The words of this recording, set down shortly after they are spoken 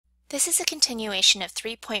This is a continuation of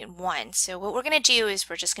 3.1. So what we're going to do is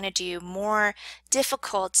we're just going to do more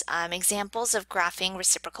difficult examples of graphing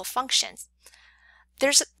reciprocal functions.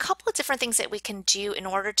 There's a couple of different things that we can do in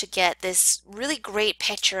order to get this really great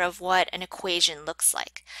picture of what an equation looks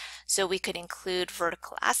like. So we could include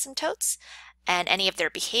vertical asymptotes and any of their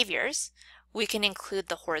behaviors. We can include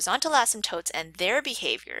the horizontal asymptotes and their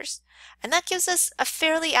behaviors. And that gives us a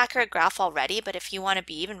fairly accurate graph already, but if you want to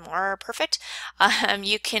be even more perfect,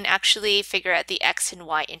 you can actually figure out the x and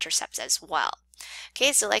y intercepts as well.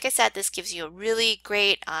 Okay, so like I said, this gives you a really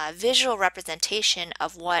great visual representation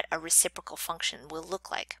of what a reciprocal function will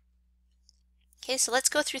look like. Okay, so let's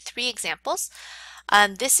go through 3 examples.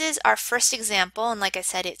 This is our first example, and like I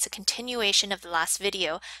said, it's a continuation of the last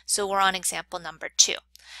video, so we're on example number 2.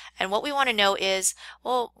 And what we want to know is,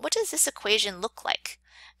 well, what does this equation look like?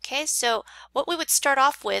 Okay, so what we would start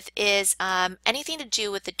off with is anything to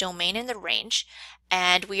do with the domain and the range,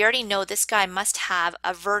 and we already know this guy must have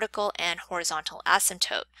a vertical and horizontal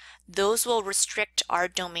asymptote. Those will restrict our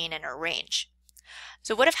domain and our range.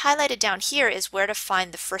 So what I've highlighted down here is where to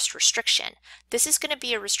find the first restriction. This is going to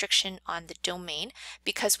be a restriction on the domain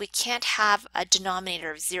because we can't have a denominator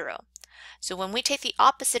of 0. So when we take the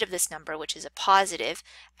opposite of this number, which is a positive,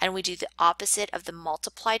 and we do the opposite of the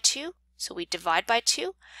multiply 2, so we divide by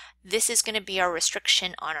 2, this is going to be our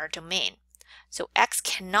restriction on our domain. So x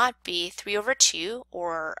cannot be 3 over 2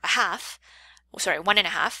 or a half, sorry,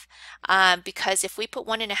 1.5, because if we put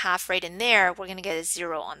 1.5 right in there, we're going to get a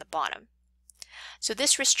 0 on the bottom. So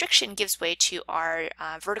this restriction gives way to our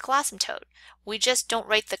vertical asymptote. We just don't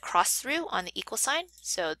write the cross through on the equal sign.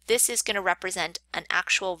 So this is going to represent an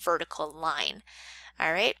actual vertical line.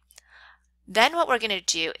 All right. Then what we're going to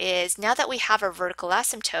do is, now that we have our vertical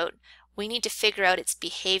asymptote, we need to figure out its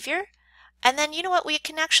behavior. And then you know what, we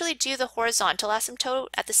can actually do the horizontal asymptote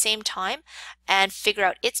at the same time and figure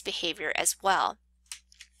out its behavior as well.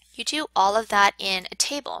 You do all of that in a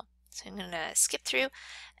table. So I'm going to skip through.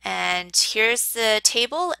 And here's the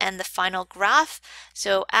table and the final graph.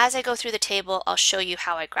 So as I go through the table, I'll show you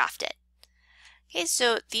how I graphed it. Okay,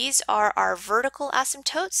 so these are our vertical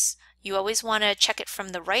asymptotes. You always want to check it from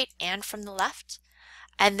the right and from the left.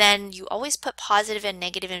 And then you always put positive and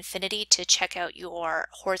negative infinity to check out your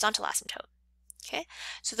horizontal asymptote. Okay,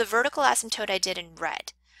 so the vertical asymptote I did in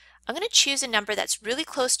red. I'm going to choose a number that's really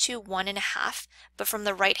close to 1.5, but from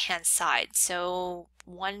the right-hand side. So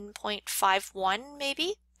 1.51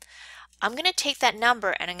 maybe. I'm going to take that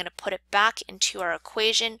number and I'm going to put it back into our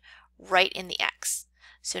equation right in the x.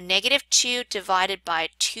 So negative 2 divided by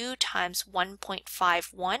 2 times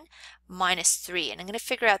 1.51 minus 3. And I'm going to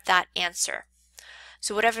figure out that answer.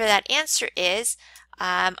 So whatever that answer is,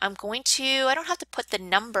 I don't have to put the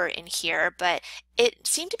number in here, but it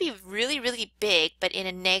seemed to be really, really big, but in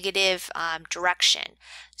a negative direction.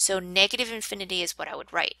 So negative infinity is what I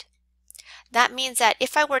would write. That means that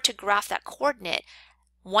if I were to graph that coordinate,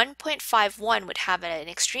 1.51 would have an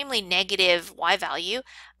extremely negative y value,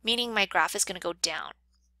 meaning my graph is going to go down.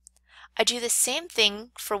 I do the same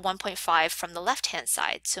thing for 1.5 from the left-hand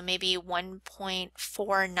side. So maybe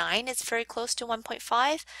 1.49 is very close to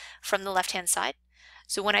 1.5 from the left-hand side.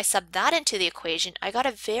 So when I sub that into the equation, I got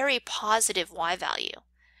a very positive y value.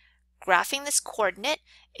 Graphing this coordinate,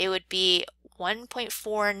 it would be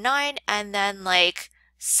 1.49 and then like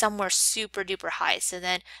somewhere super duper high. So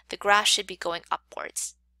then the graph should be going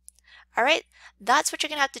upwards. All right, that's what you're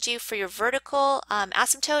going to have to do for your vertical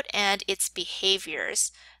asymptote and its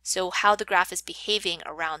behaviors. So how the graph is behaving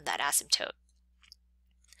around that asymptote.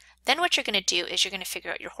 Then what you're going to do is you're going to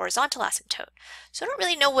figure out your horizontal asymptote. So I don't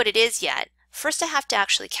really know what it is yet. First I have to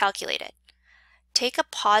actually calculate it. Take a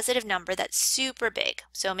positive number that's super big,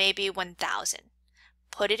 so maybe 1,000.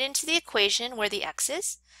 Put it into the equation where the x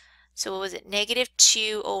is. So what was it? Negative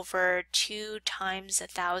 2 over 2 times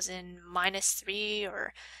 1,000 minus 3,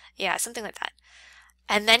 or yeah, something like that.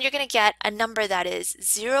 And then you're going to get a number that is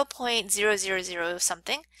 0.000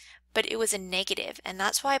 something, but it was a negative, and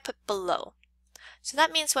that's why I put below. So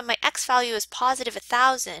that means when my x value is positive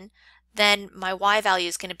 1,000, then my y value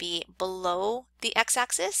is going to be below the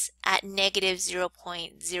x-axis at negative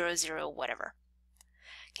 0.00 whatever.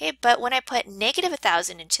 Okay, but when I put negative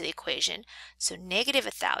 1,000 into the equation, so negative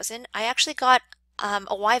 1,000, I actually got a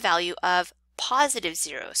y value of positive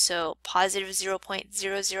 0, so positive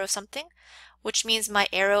 0.00 something, which means my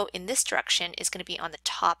arrow in this direction is going to be on the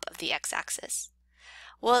top of the x-axis.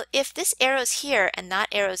 Well, if this arrow's here and that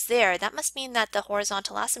arrow's there, that must mean that the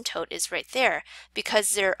horizontal asymptote is right there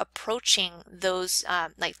because they're approaching those,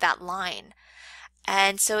 like that line.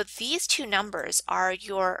 And so these two numbers are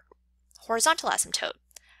your horizontal asymptote.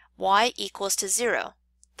 Y equals to 0.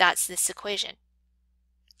 That's this equation.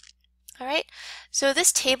 All right, so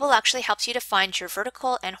this table actually helps you to find your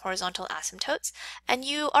vertical and horizontal asymptotes, and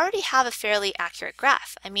you already have a fairly accurate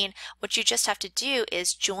graph. I mean, what you just have to do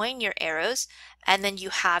is join your arrows, and then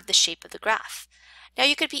you have the shape of the graph. Now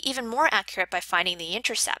you could be even more accurate by finding the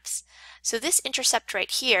intercepts. So this intercept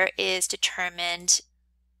right here is determined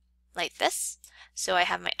like this. So I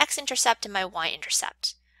have my x-intercept and my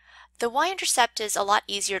y-intercept. The y-intercept is a lot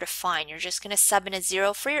easier to find. You're just going to sub in a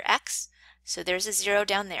 0 for your x. So there's a 0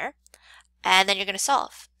 down there. And then you're going to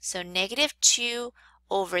solve. So negative 2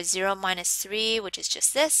 over 0 minus 3, which is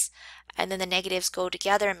just this. And then the negatives go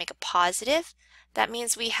together and make a positive. That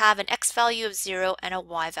means we have an x value of 0 and a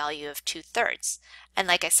y value of 2/3. And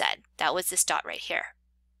like I said, that was this dot right here.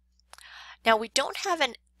 Now we don't have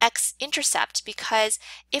an x-intercept because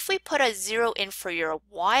if we put a 0 in for your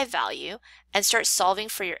y value and start solving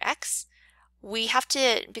for your x, we have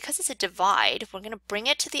to, because it's a divide, we're going to bring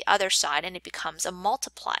it to the other side and it becomes a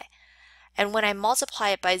multiply. And when I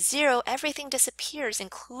multiply it by 0, everything disappears,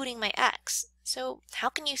 including my x. So how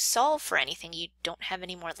can you solve for anything you don't have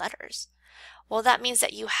any more letters? Well, that means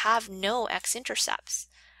that you have no x-intercepts.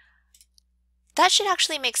 That should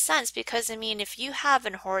actually make sense because, I mean, if you have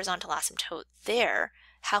an horizontal asymptote there,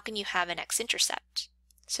 how can you have an x-intercept?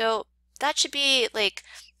 So that should be like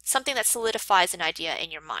something that solidifies an idea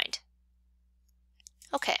in your mind.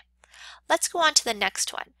 Okay, let's go on to the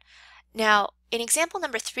next one. Now, in example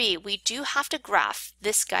number 3, we do have to graph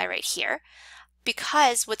this guy right here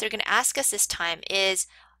because what they're going to ask us this time is,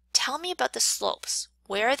 tell me about the slopes.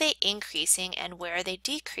 Where are they increasing and where are they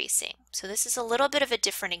decreasing? So this is a little bit of a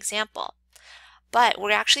different example, but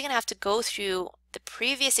we're actually going to have to go through the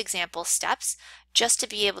previous example steps just to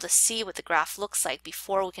be able to see what the graph looks like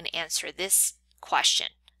before we can answer this question.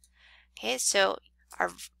 Okay, so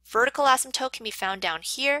our vertical asymptote can be found down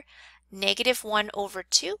here, negative 1 over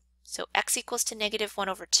 2. So x equals to negative 1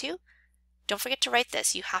 over 2. Don't forget to write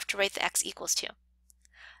this. You have to write the x equals to.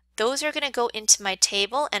 Those are going to go into my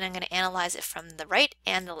table and I'm going to analyze it from the right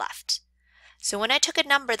and the left. So when I took a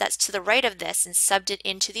number that's to the right of this and subbed it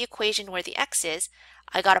into the equation where the x is,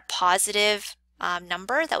 I got a positive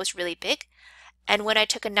number that was really big. And when I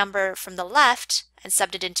took a number from the left and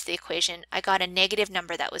subbed it into the equation, I got a negative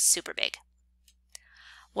number that was super big.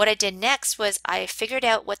 What I did next was I figured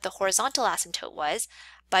out what the horizontal asymptote was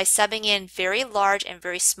by subbing in very large and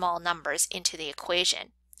very small numbers into the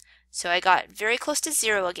equation. So I got very close to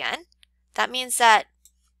 0 again. That means that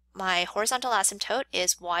my horizontal asymptote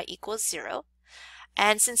is y equals 0.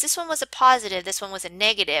 And since this one was a positive, this one was a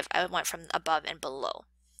negative, I went from above and below.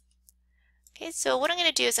 Okay, so what I'm going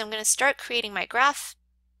to do is I'm going to start creating my graph.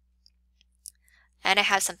 And I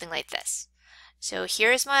have something like this. So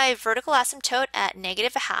here's my vertical asymptote at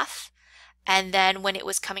negative 1/2. And then when it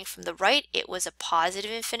was coming from the right, it was a positive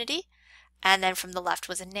infinity. And then from the left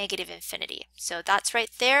was a negative infinity. So that's right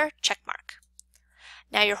there, check mark.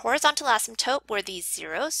 Now your horizontal asymptote were these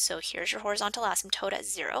zeros. So here's your horizontal asymptote at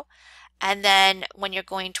 0. And then when you're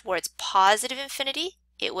going towards positive infinity,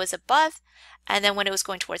 it was above. And then when it was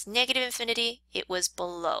going towards negative infinity, it was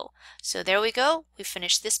below. So there we go. We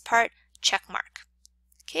finished this part, check mark.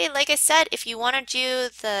 Okay, like I said, if you want to do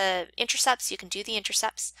the intercepts, you can do the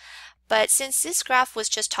intercepts. But since this graph was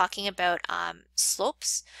just talking about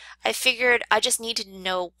slopes, I figured I just needed to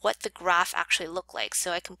know what the graph actually looked like.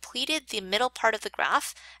 So I completed the middle part of the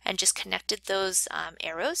graph and just connected those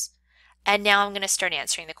arrows. And now I'm going to start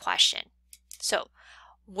answering the question. So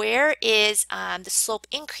where is the slope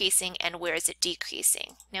increasing and where is it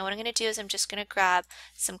decreasing? Now what I'm going to do is I'm just going to grab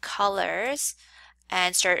some colors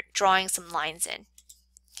and start drawing some lines in.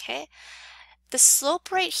 Okay. The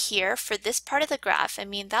slope right here for this part of the graph, I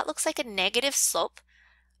mean, that looks like a negative slope,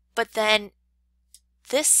 but then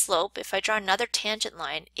this slope, if I draw another tangent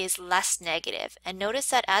line, is less negative. And notice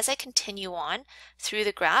that as I continue on through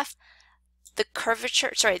the graph, the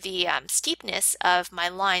curvature, the steepness of my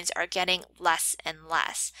lines are getting less and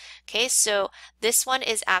less. Okay, so this one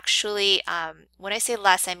is actually, when I say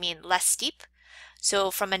less, I mean less steep.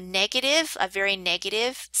 So from a negative, a very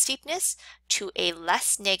negative steepness to a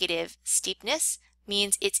less negative steepness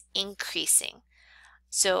means it's increasing.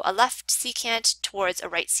 So a left secant towards a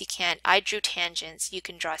right secant. I drew tangents. You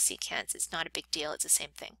can draw secants. It's not a big deal. It's the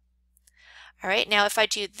same thing. All right, now if I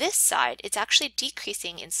do this side, it's actually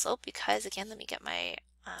decreasing in slope because, again, let me get my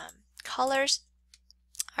colors.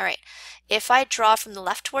 All right, if I draw from the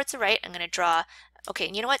left towards the right, I'm going to draw, okay,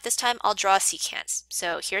 you know what? This time I'll draw secants.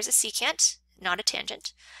 So here's a secant, not a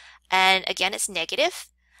tangent. And again, it's negative.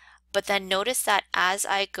 But then notice that as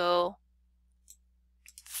I go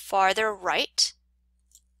farther right,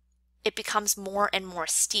 it becomes more and more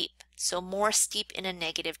steep. So more steep in a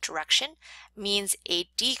negative direction means a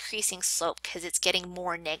decreasing slope because it's getting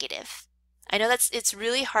more negative. I know it's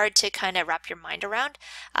really hard to kind of wrap your mind around,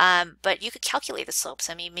 but you could calculate the slopes.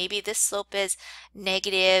 I mean, maybe this slope is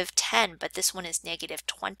 -10, but this one is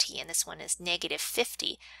 -20, and this one is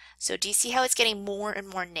 -50. So do you see how it's getting more and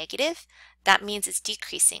more negative? That means it's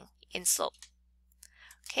decreasing in slope.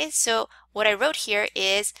 Okay, so what I wrote here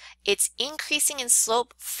is it's increasing in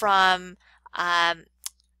slope from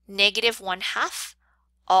 -1/2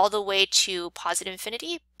 all the way to positive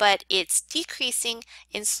infinity, but it's decreasing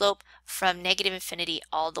in slope from negative infinity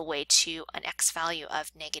all the way to an x value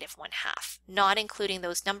of -1/2, not including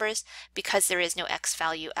those numbers because there is no x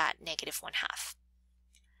value at -1/2.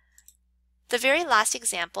 The very last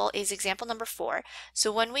example is example number 4.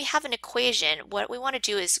 So when we have an equation, what we want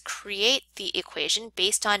to do is create the equation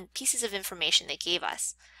based on pieces of information they gave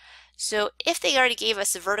us. So if they already gave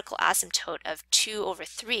us a vertical asymptote of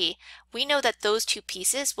 2/3, we know that those two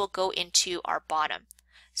pieces will go into our bottom.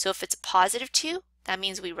 So if it's a +2, that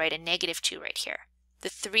means we write a -2 right here. The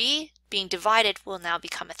 3 being divided will now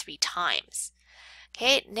become a 3 times.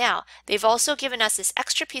 Okay, now they've also given us this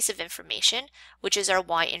extra piece of information, which is our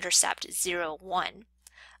y-intercept 0, 1.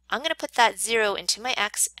 I'm going to put that 0 into my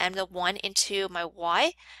x and the 1 into my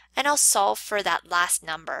y, and I'll solve for that last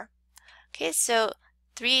number. Okay, so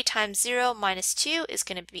 3 times 0 minus 2 is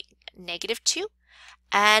going to be -2.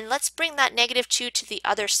 And let's bring that -2 to the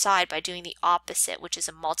other side by doing the opposite, which is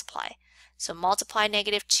a multiply. So multiply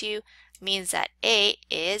 -2 means that a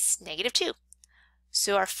is -2.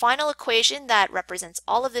 So our final equation that represents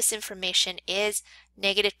all of this information is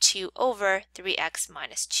 -2/3x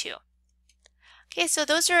minus 2. Okay, so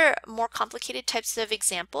those are more complicated types of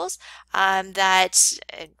examples that,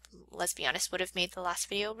 let's be honest, would have made the last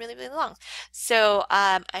video really, really long. So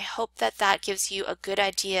I hope that that gives you a good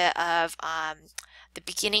idea of the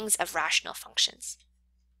beginnings of rational functions.